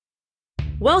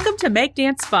Welcome to Make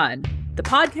Dance Fun, the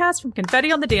podcast from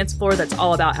Confetti on the Dance Floor that's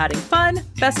all about adding fun,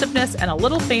 festiveness, and a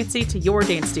little fancy to your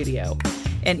dance studio.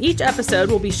 In each episode,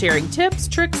 we'll be sharing tips,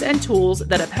 tricks, and tools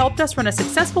that have helped us run a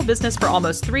successful business for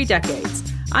almost 3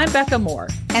 decades. I'm Becca Moore.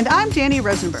 And I'm Danny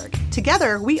Rosenberg.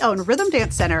 Together, we own Rhythm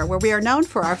Dance Center, where we are known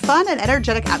for our fun and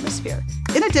energetic atmosphere.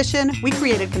 In addition, we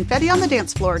created Confetti on the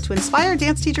Dance Floor to inspire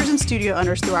dance teachers and studio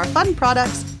owners through our fun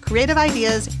products, creative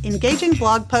ideas, engaging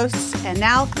blog posts, and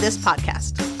now this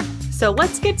podcast. So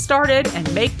let's get started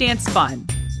and make dance fun.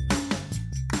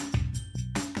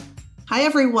 Hi,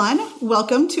 everyone.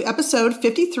 Welcome to episode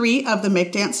 53 of the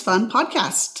Make Dance Fun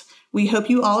podcast. We hope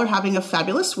you all are having a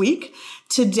fabulous week.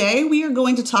 Today, we are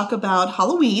going to talk about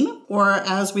Halloween, or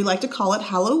as we like to call it,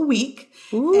 Hallow Week,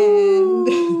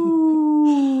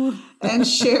 and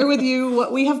share with you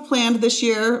what we have planned this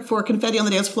year for Confetti on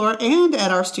the Dance Floor and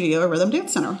at our studio at Rhythm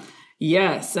Dance Center.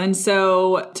 Yes. And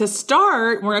so to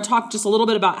start, we're going to talk just a little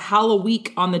bit about Hallow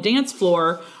Week on the dance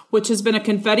floor, which has been a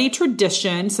Confetti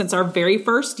tradition since our very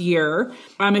first year.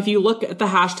 If you look at the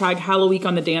hashtag Hallow Week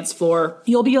on the dance floor,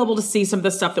 you'll be able to see some of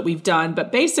the stuff that we've done.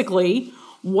 But basically,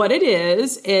 what it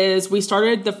is we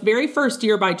started the very first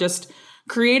year by just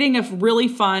creating a really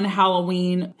fun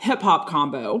Halloween hip-hop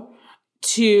combo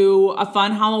to a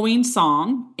fun Halloween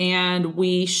song. And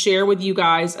we share with you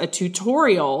guys a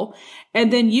tutorial.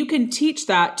 And then you can teach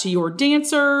that to your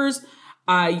dancers,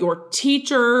 your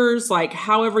teachers, like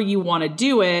however you want to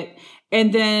do it.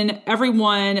 And then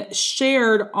everyone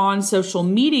shared on social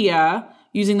media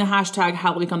using the hashtag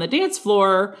Hallow Week on the dance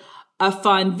floor, a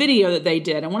fun video that they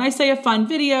did. And when I say a fun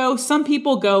video, some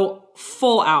people go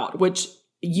full out, which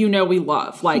we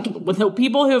love. Like with the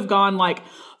people who have gone like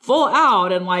full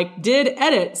out and like did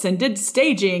edits and did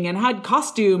staging and had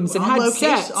costumes and had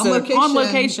sets on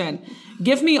location.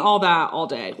 Give me all that all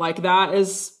day. Like that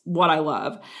is what I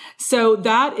love. So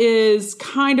that is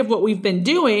kind of what we've been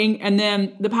doing. And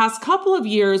then the past couple of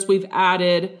years, we've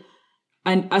added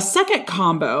a second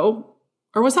combo.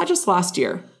 Or was that just last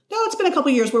year? No, it's been a couple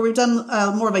of years where we've done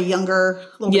more of a younger,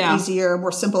 a little bit easier,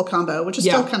 more simple combo, which is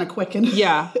still kind of quick and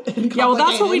and well,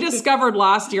 that's what we discovered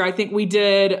last year. I think we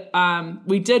did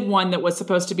one that was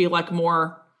supposed to be like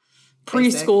more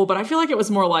preschool, but I feel like it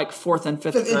was more like 4th and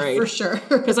 5th grade. For sure.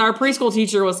 Because our preschool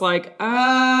teacher was like,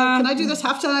 can I do this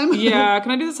halftime?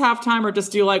 Can I do this halftime or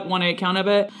just do like 1/8 count of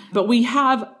it? But we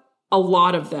have a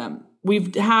lot of them.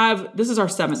 This is our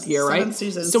 7th year, right? 7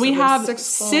 seasons. So we have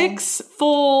 6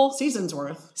 full seasons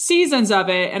worth. Seasons of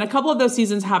it. And a couple of those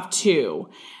seasons have 2.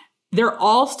 They're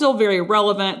all still very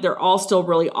relevant. They're all still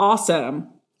really awesome.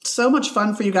 So much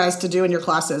fun for you guys to do in your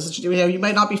classes. You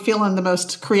might not be feeling the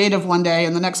most creative one day.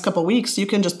 In the next couple of weeks, you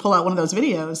can just pull out one of those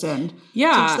videos and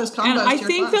teach those combos. And I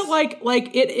think that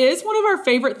like it is one of our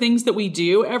favorite things that we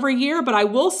do every year. But I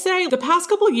will say the past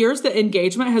couple of years, the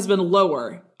engagement has been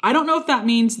lower. I don't know if that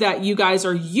means that you guys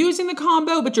are using the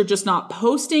combo, but you're just not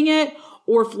posting it,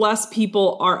 or if less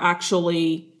people are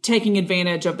actually taking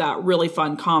advantage of that really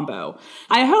fun combo.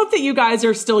 I hope that you guys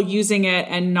are still using it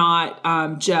and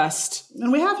not just...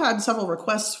 And we have had several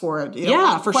requests for it.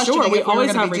 For sure. We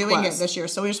always have requests. Doing it this year,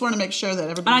 so we just want to make sure that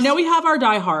everybody. And I know we have our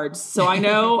diehards, so I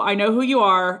know who you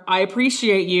are. I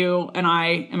appreciate you, and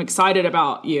I am excited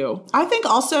about you. I think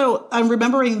also I'm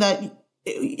remembering that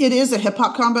it is a hip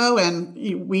hop combo,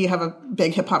 and we have a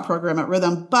big hip hop program at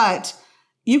Rhythm, but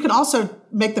you can also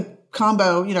make the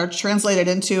combo, translate it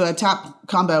into a tap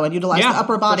combo and utilize the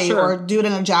upper body or do it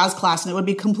in a jazz class, and it would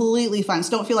be completely fine.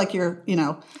 So don't feel like you're,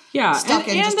 stuck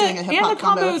in just doing a hip hop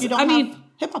combo if you don't have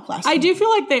hip hop class. I do feel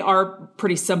like they are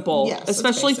pretty simple,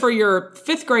 especially for your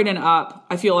 5th grade and up.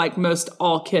 I feel like most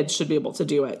all kids should be able to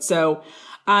do it. So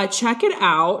check it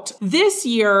out. This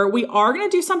year, we are going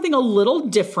to do something a little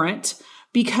different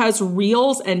because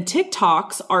Reels and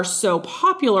TikToks are so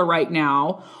popular right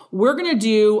now. We're going to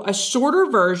do a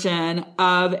shorter version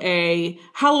of a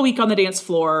Hallow Week on the dance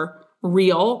floor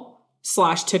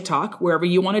Reel/TikTok, wherever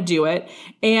you want to do it.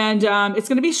 And it's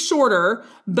going to be shorter,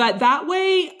 but that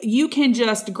way you can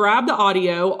just grab the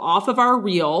audio off of our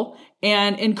Reel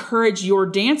and encourage your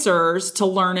dancers to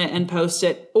learn it and post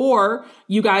it. Or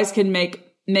you guys can make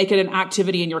it an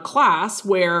activity in your class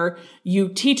where you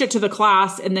teach it to the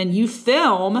class and then you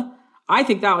film. I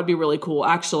think that would be really cool,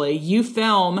 actually. You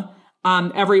film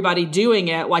everybody doing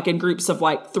it like in groups of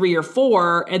like 3 or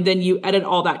 4, and then you edit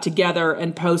all that together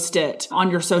and post it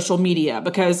on your social media.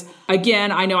 Because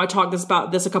again, I know I talked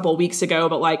about this a couple of weeks ago,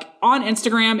 but like on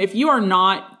Instagram, if you are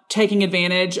not taking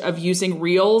advantage of using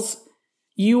Reels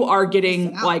you are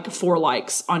getting like 4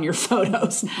 likes on your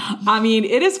photos. I mean,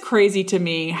 it is crazy to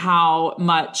me how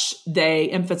much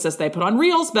emphasis they put on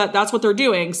reels, but that's what they're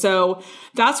doing. So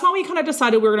that's why we kind of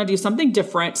decided we were going to do something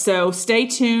different. So stay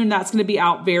tuned. That's going to be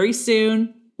out very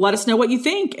soon. Let us know what you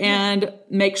think and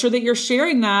make sure that you're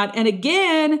sharing that. And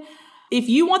again, if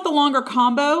you want the longer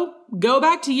combo, go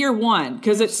back to year 1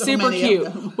 because it's super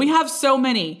cute. We have so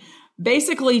many.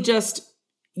 Basically, just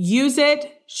use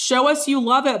it. Show us you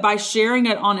love it by sharing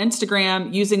it on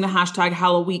Instagram using the hashtag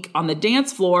HalloWeek on the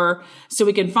dance floor so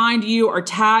we can find you or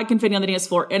tag Confetti on the Dance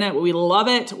Floor in it. We love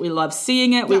it. We love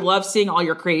seeing it. We love seeing all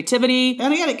your creativity.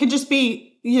 And again, it could just be,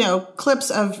 clips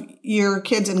of your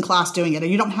kids in class doing it. And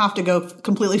you don't have to go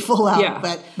completely full out.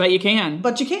 But you can.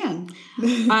 But you can.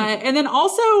 And then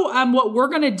also what we're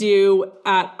going to do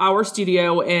at our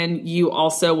studio, and you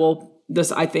also will,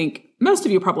 I think most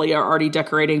of you probably are already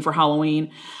decorating for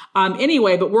Halloween.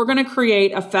 Anyway, but we're going to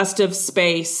create a festive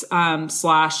space /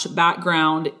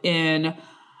 background in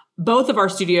both of our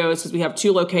studios because we have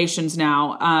 2 locations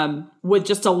now with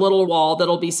just a little wall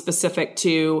that'll be specific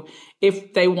to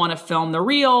if they want to film the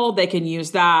reel, they can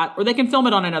use that, or they can film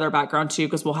it on another background too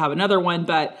because we'll have another one.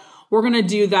 But we're going to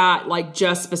do that like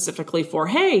just specifically for,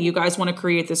 hey, you guys want to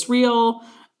create this reel?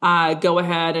 Go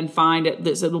ahead and find it.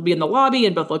 It'll be in the lobby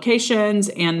in both locations,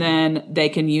 and then they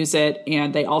can use it.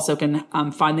 And they also can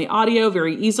find the audio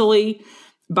very easily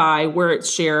by where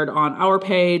it's shared on our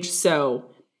page. So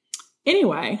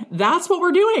anyway, that's what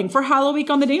we're doing for Halloween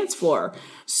on the dance floor.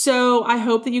 So I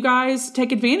hope that you guys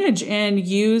take advantage and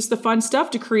use the fun stuff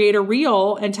to create a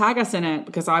reel and tag us in it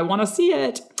because I want to see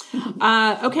it.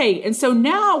 Okay. And so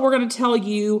now we're going to tell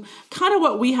you kind of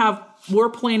what we're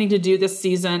planning to do this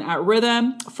season at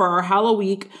Rhythm for our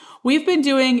Halloween. We've been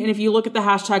doing, and if you look at the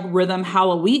hashtag Rhythm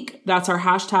Halloween, that's our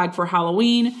hashtag for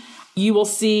Halloween. You will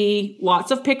see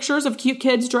lots of pictures of cute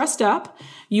kids dressed up.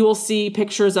 You will see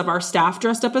pictures of our staff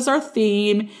dressed up as our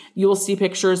theme. You will see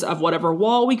pictures of whatever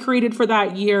wall we created for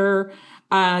that year.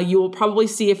 You will probably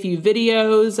see a few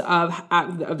videos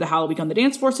of the Halloween on the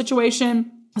dance floor situation.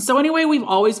 So anyway, we've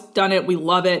always done it. We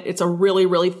love it. It's a really,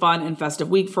 really fun and festive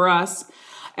week for us.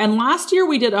 And last year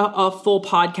we did a full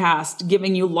podcast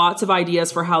giving you lots of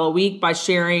ideas for Halloween by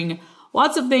sharing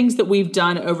lots of things that we've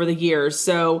done over the years.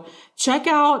 So check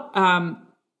out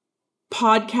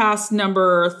podcast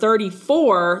number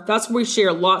 34. That's where we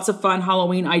share lots of fun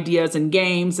Halloween ideas and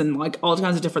games and like all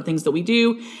kinds of different things that we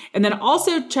do. And then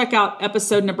also check out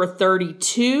episode number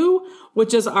 32,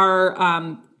 which is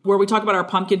our where we talk about our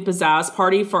pumpkin pizzazz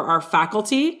party for our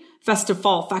festive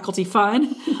fall faculty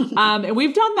fun. And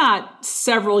we've done that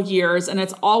several years and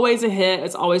it's always a hit.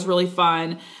 It's always really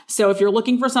fun. So if you're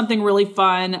looking for something really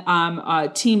fun,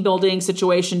 a team building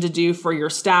situation to do for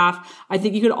your staff, I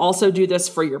think you could also do this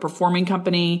for your performing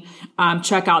company.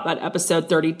 Check out that episode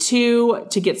 32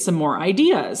 to get some more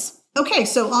ideas. Okay,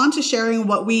 so on to sharing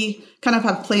what we kind of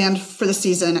have planned for the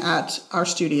season at our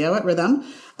studio at Rhythm.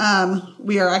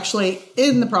 We are actually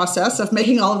in the process of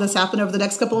making all of this happen over the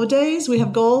next couple of days. We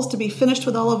have goals to be finished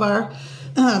with all of our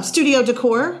studio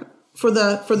decor for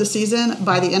the season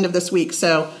by the end of this week.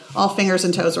 So all fingers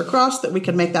and toes are crossed that we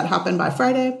can make that happen by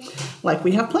Friday like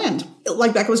we have planned.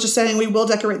 Like Becca was just saying, we will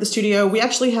decorate the studio. We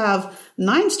actually have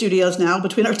 9 studios now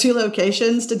between our 2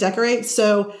 locations to decorate.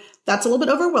 So that's a little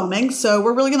bit overwhelming. So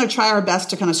we're really going to try our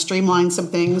best to kind of streamline some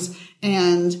things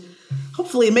and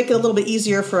hopefully make it a little bit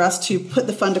easier for us to put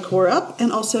the fun decor up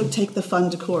and also take the fun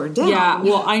decor down. Yeah,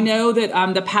 well, I know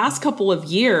that the past couple of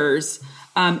years,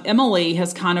 Emily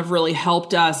has kind of really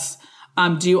helped us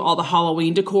do all the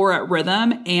Halloween decor at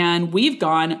Rhythm, and we've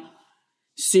gone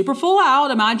super full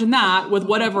out, imagine that, with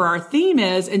whatever our theme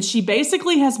is, and she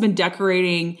basically has been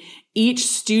decorating each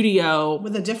studio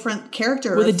with a different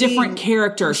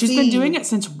character. She's been doing it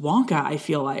since Wonka, I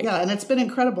feel like. Yeah, and it's been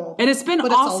incredible. And it's been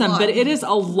awesome, but it is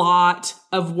a lot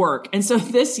of work. And so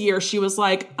this year she was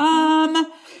like,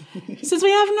 since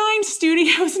we have 9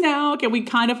 studios now, can we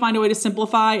kind of find a way to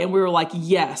simplify? And we were like,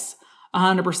 yes,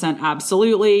 100%,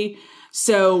 absolutely.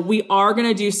 So we are going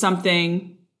to do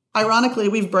something. Ironically,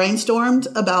 we've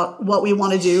brainstormed about what we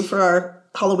want to do for our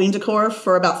Halloween decor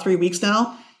for about 3 weeks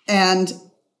now. And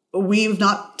we've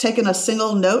not taken a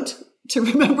single note to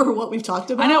remember what we've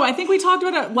talked about. I know. I think we talked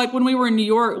about it like when we were in New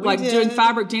York, doing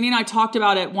fabric. Danny and I talked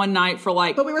about it one night for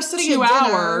but we were sitting 2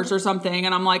 hours or something.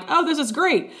 And I'm like, oh, this is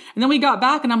great. And then we got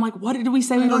back and I'm like, what did we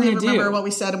say we were going to do? I don't even remember what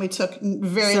we said. And we took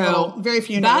very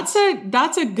few notes.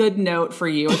 That's a good note for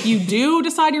you. If you do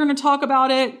decide you're going to talk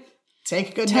about it,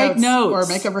 Take notes. Or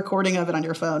make a recording of it on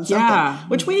your phone. Yeah.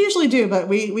 Which we usually do, but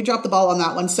we dropped the ball on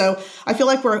that one. So I feel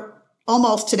like we're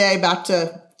almost today back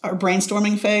to our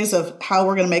brainstorming phase of how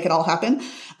we're going to make it all happen.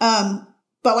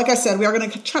 But like I said, we are going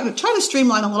to try to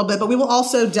streamline a little bit, but we will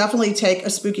also definitely take a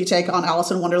spooky take on Alice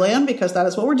in Wonderland because that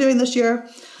is what we're doing this year.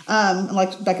 And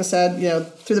like Becca said,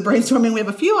 through the brainstorming, we have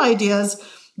a few ideas,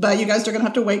 but you guys are going to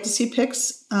have to wait to see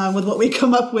pics with what we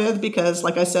come up with because,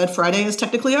 like I said, Friday is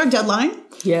technically our deadline.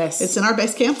 Yes. It's in our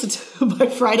base camp. By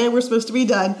Friday, we're supposed to be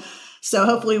done. So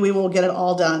hopefully we will get it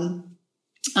all done.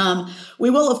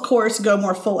 We will, of course, go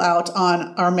more full out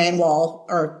on our main wall,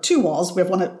 or 2 walls. We have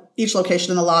one at each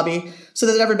location in the lobby so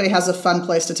that everybody has a fun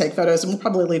place to take photos. And we'll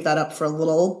probably leave that up for a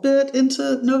little bit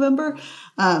into November.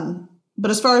 But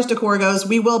as far as decor goes,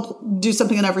 we will do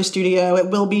something in every studio. It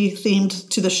will be themed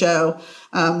to the show,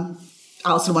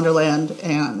 Alice in Wonderland,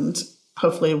 and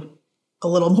hopefully a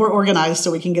little more organized so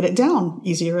we can get it down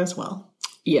easier as well.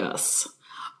 Yes.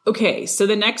 Okay, so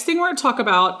the next thing we're going to talk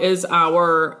about is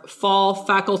our fall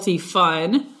faculty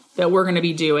fun that we're going to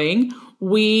be doing.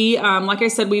 We, like I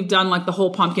said, we've done like the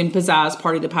whole pumpkin pizzazz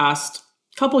party the past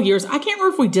couple years. I can't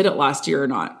remember if we did it last year or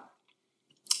not.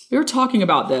 We were talking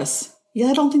about this. Yeah,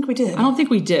 I don't think we did. I don't think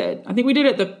we did. I think we did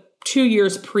it the 2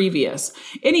 years previous.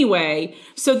 Anyway,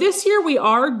 so this year we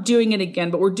are doing it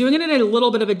again, but we're doing it in a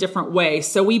little bit of a different way.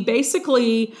 So we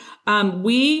basically,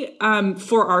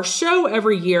 for our show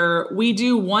every year, we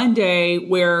do one day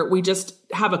where we just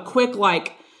have a quick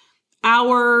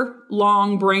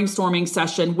hour-long brainstorming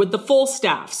session with the full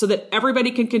staff so that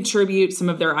everybody can contribute some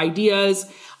of their ideas.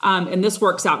 And this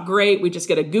works out great. We just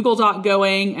get a Google Doc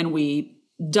going and we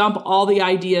dump all the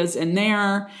ideas in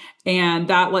there. And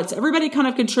that lets everybody kind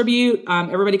of contribute.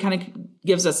 Everybody kind of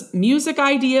gives us music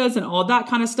ideas and all of that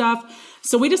kind of stuff.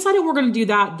 So we decided we're going to do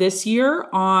that this year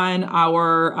on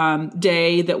our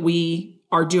day that we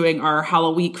are doing our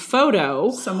Halloween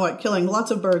photo. Somewhat killing lots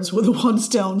of birds with one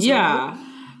stone. Yeah.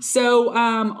 So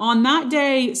on that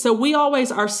day, so we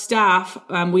always, our staff,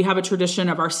 we have a tradition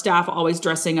of our staff always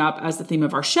dressing up as the theme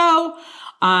of our show.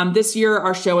 This year,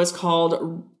 our show is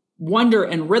called Wonder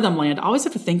in Rhythm Land. I always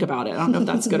have to think about it. I don't know if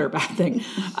that's a good or bad thing.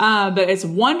 But it's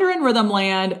Wonder in Rhythm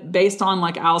Land based on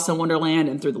like Alice in Wonderland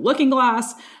and Through the Looking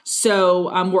Glass. So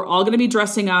we're all going to be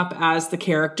dressing up as the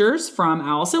characters from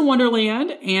Alice in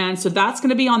Wonderland. And so that's going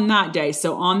to be on that day.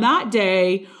 So on that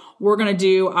day, we're going to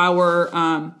do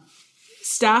our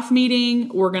staff meeting.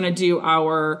 We're going to do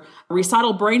our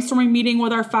recital brainstorming meeting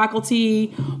with our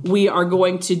faculty. We are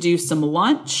going to do some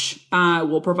lunch.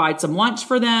 We'll provide some lunch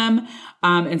for them.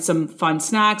 And some fun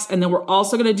snacks. And then we're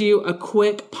also going to do a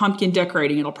quick pumpkin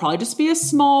decorating. It'll probably just be a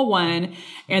small one.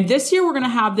 And this year we're going to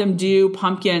have them do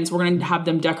pumpkins. We're going to have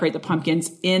them decorate the pumpkins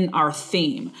in our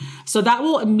theme. So that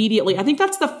will immediately, I think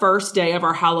that's the first day of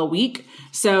our Halloween.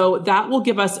 So that will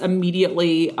give us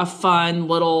immediately a fun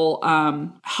little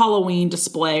Halloween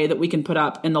display that we can put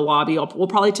up in the lobby. We'll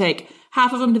probably take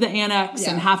half of them to the annex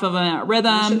and half of them at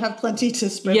Rhythm. We should have plenty to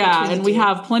spread. Yeah, and we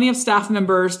have plenty of staff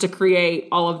members to create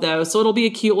all of those. So it'll be a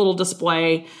cute little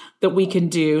display that we can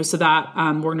do. So that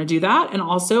we're going to do that. And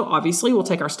also, obviously, we'll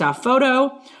take our staff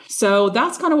photo. So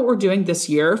that's kind of what we're doing this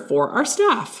year for our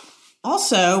staff.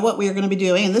 Also, what we are going to be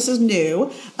doing, and this is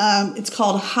new, it's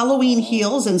called Halloween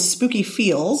Heels and Spooky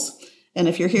Feels. And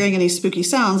if you're hearing any spooky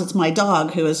sounds, it's my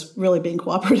dog who is really being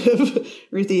cooperative.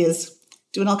 Ruthie is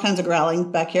doing all kinds of growling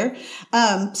back here.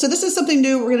 So this is something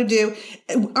new we're going to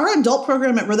do. Our adult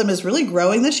program at Rhythm is really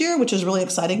growing this year, which is really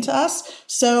exciting to us.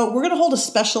 So we're going to hold a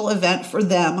special event for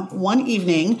them one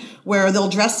evening where they'll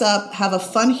dress up, have a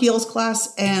fun heels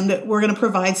class, and we're going to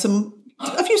provide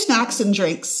a few snacks and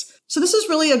drinks. So this is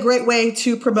really a great way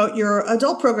to promote your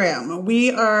adult program. We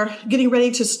are getting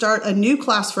ready to start a new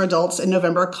class for adults in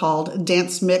November called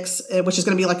Dance Mix, which is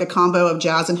going to be like a combo of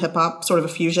jazz and hip hop, sort of a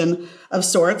fusion of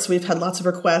sorts. We've had lots of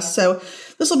requests. So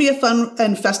this will be a fun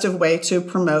and festive way to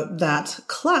promote that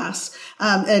class.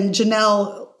 And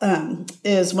Janelle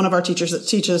is one of our teachers that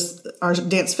teaches our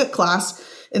Dance Fit class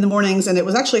in the mornings. And it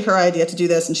was actually her idea to do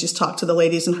this. And she's talked to the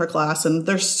ladies in her class and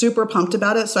they're super pumped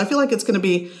about it. So I feel like it's going to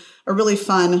be a really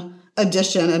fun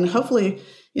addition, and hopefully,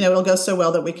 it'll go so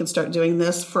well that we can start doing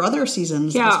this for other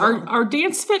seasons. Yeah, as well. our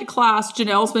Dance Fit class,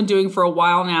 Janelle's been doing for a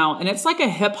while now, and it's like a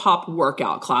hip hop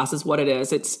workout class is what it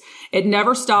is. It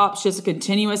never stops, just a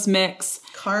continuous mix.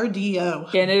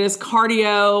 Cardio. And it is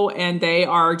cardio, and they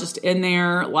are just in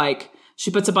there, like,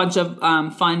 she puts a bunch of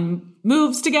fun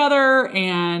moves together,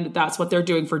 and that's what they're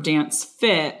doing for Dance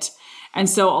Fit. And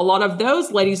so a lot of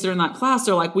those ladies that are in that class,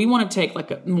 they're like, we want to take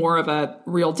like more of a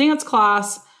real dance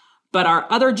class, but our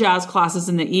other jazz classes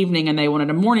in the evening, and they wanted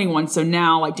a morning one. So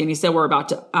now, like Danny said, we're about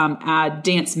to add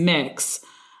Dance Mix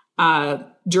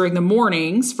during the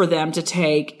mornings for them to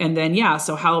take. And then,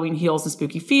 so Halloween Heels and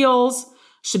Spooky Feels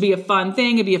should be a fun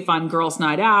thing. It'd be a fun girls'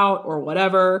 night out or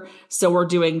whatever. So we're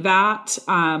doing that.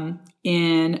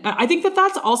 And I think that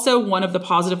that's also one of the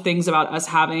positive things about us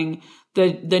having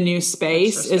the new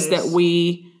space is that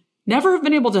we never have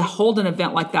been able to hold an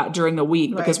event like that during the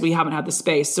week because we haven't had the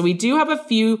space. So we do have a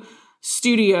few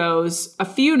studios, a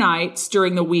few nights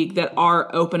during the week that are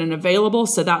open and available.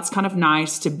 So that's kind of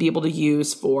nice to be able to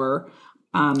use for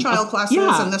trial classes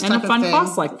and this type of fun thing.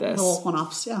 class like this. Little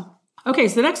one-offs, Okay,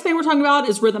 so the next thing we're talking about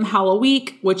is Rhythm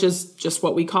Hallow-Week, which is just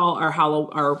what we call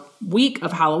our week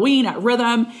of Halloween at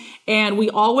Rhythm. And we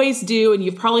always do, and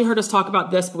you've probably heard us talk about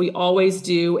this, but we always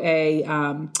do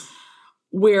a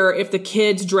where if the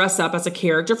kids dress up as a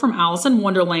character from Alice in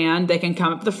Wonderland, they can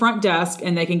come up to the front desk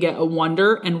and they can get a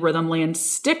Wonder and Rhythmland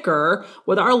sticker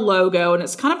with our logo. And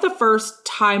it's kind of the first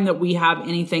time that we have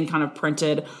anything kind of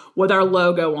printed with our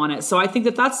logo on it. So I think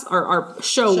that that's our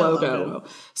show logo.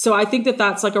 So I think that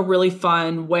that's like a really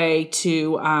fun way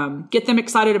to get them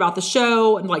excited about the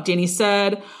show. And like Danny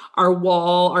said,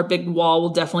 our big wall will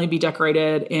definitely be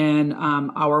decorated in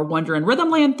our Wonder and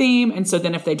Rhythmland theme. And so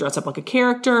then if they dress up like a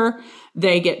character,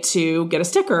 they get to get a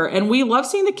sticker. And we love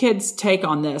seeing the kids take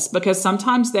on this because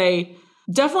sometimes they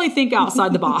definitely think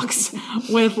outside the box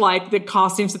with like the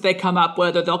costumes that they come up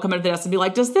with, or they'll come into the desk and be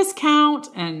like, does this count?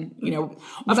 And, you know,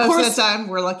 of course, of the time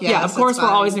we're like, yeah, of course we're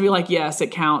always gonna be like, yes,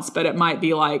 it counts, but it might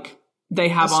be like they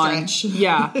have on,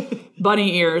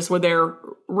 bunny ears with their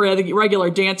regular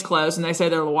dance clothes and they say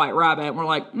they're the White Rabbit. And we're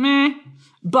like, meh,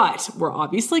 but we're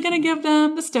obviously going to give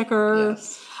them the sticker.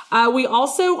 Yes. We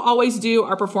also always do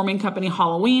our performing company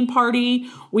Halloween party.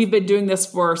 We've been doing this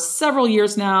for several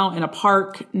years now in a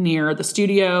park near the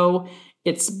studio.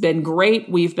 It's been great.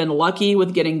 We've been lucky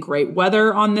with getting great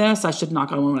weather on this. I should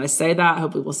knock on wood when I say that.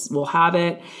 Hopefully we'll have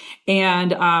it.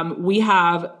 And we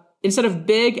have, instead of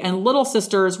big and little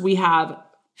sisters, we have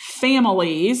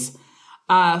families.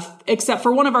 Except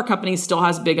for one of our companies still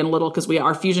has big and little because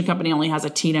our fusion company only has a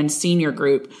teen and senior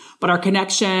group, but our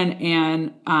connection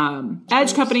and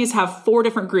edge companies have 4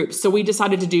 different groups. So we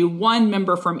decided to do one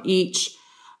member from each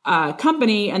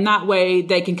company, and that way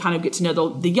they can kind of get to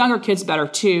know the younger kids better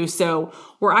too. So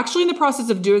we're actually in the process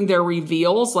of doing their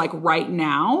reveals like right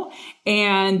now.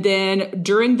 And then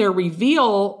during their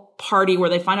reveal party where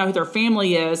they find out who their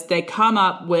family is, they come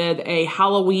up with a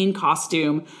Halloween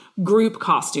group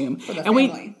costume for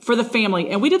the family.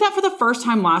 And we did that for the first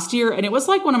time last year. And it was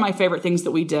like one of my favorite things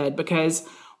that we did because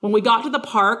when we got to the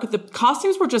park, the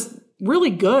costumes were just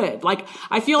really good. Like,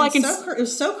 I feel like it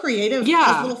was so creative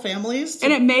as little families.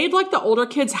 And it made like the older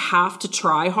kids have to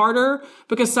try harder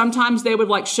because sometimes they would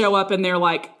like show up and they're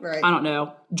like, I don't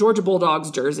know, Georgia Bulldogs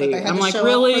jersey. I'm like,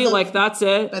 really? Like, that's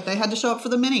it? But they had to show up for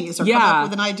the minis or come up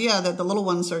with an idea that the little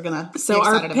ones are going to be excited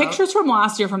about. So our pictures from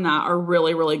last year from that are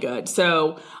really, really good.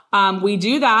 So we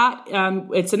do that.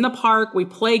 It's in the park. We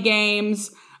play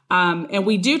games. And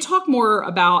we do talk more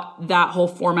about that whole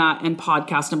format in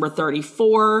podcast number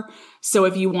 34. So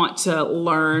if you want to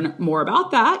learn more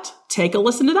about that, take a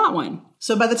listen to that one.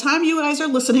 So by the time you guys are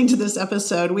listening to this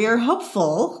episode, we are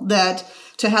hopeful that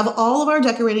to have all of our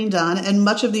decorating done and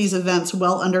much of these events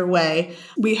well underway,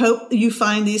 we hope you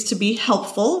find these to be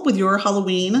helpful with your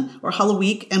Halloween or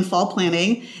Hallow-Week and fall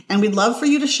planning. And we'd love for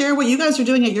you to share what you guys are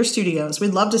doing at your studios.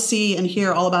 We'd love to see and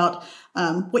hear all about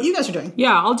what you guys are doing.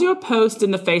 Yeah, I'll do a post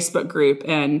in the Facebook group,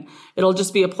 and it'll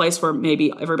just be a place where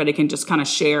maybe everybody can just kind of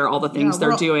share all the things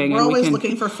they're doing. We're always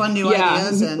looking for fun new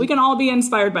ideas. And we can all be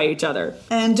inspired by each other.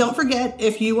 And don't forget,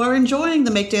 if you are enjoying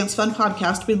the Make Dance Fun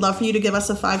podcast, we'd love for you to give us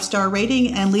a 5-star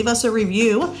rating and leave us a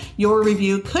review. Your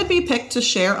review could be picked to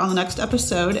share on the next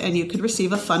episode, and you could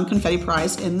receive a fun confetti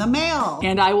prize in the mail.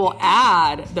 And I will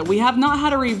add that we have not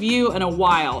had a review in a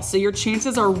while, so your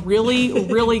chances are really,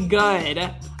 really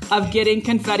good of getting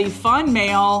confetti fun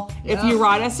mail if you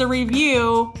write us a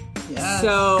review. Yes.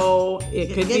 So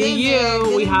it could be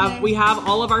you. We have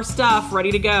all of our stuff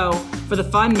ready to go for the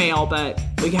fun mail, but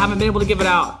we haven't been able to give it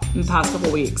out in the past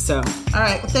couple weeks. So all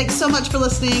right. Well, thanks so much for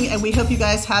listening, and we hope you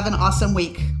guys have an awesome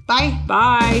week. Bye.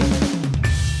 Bye.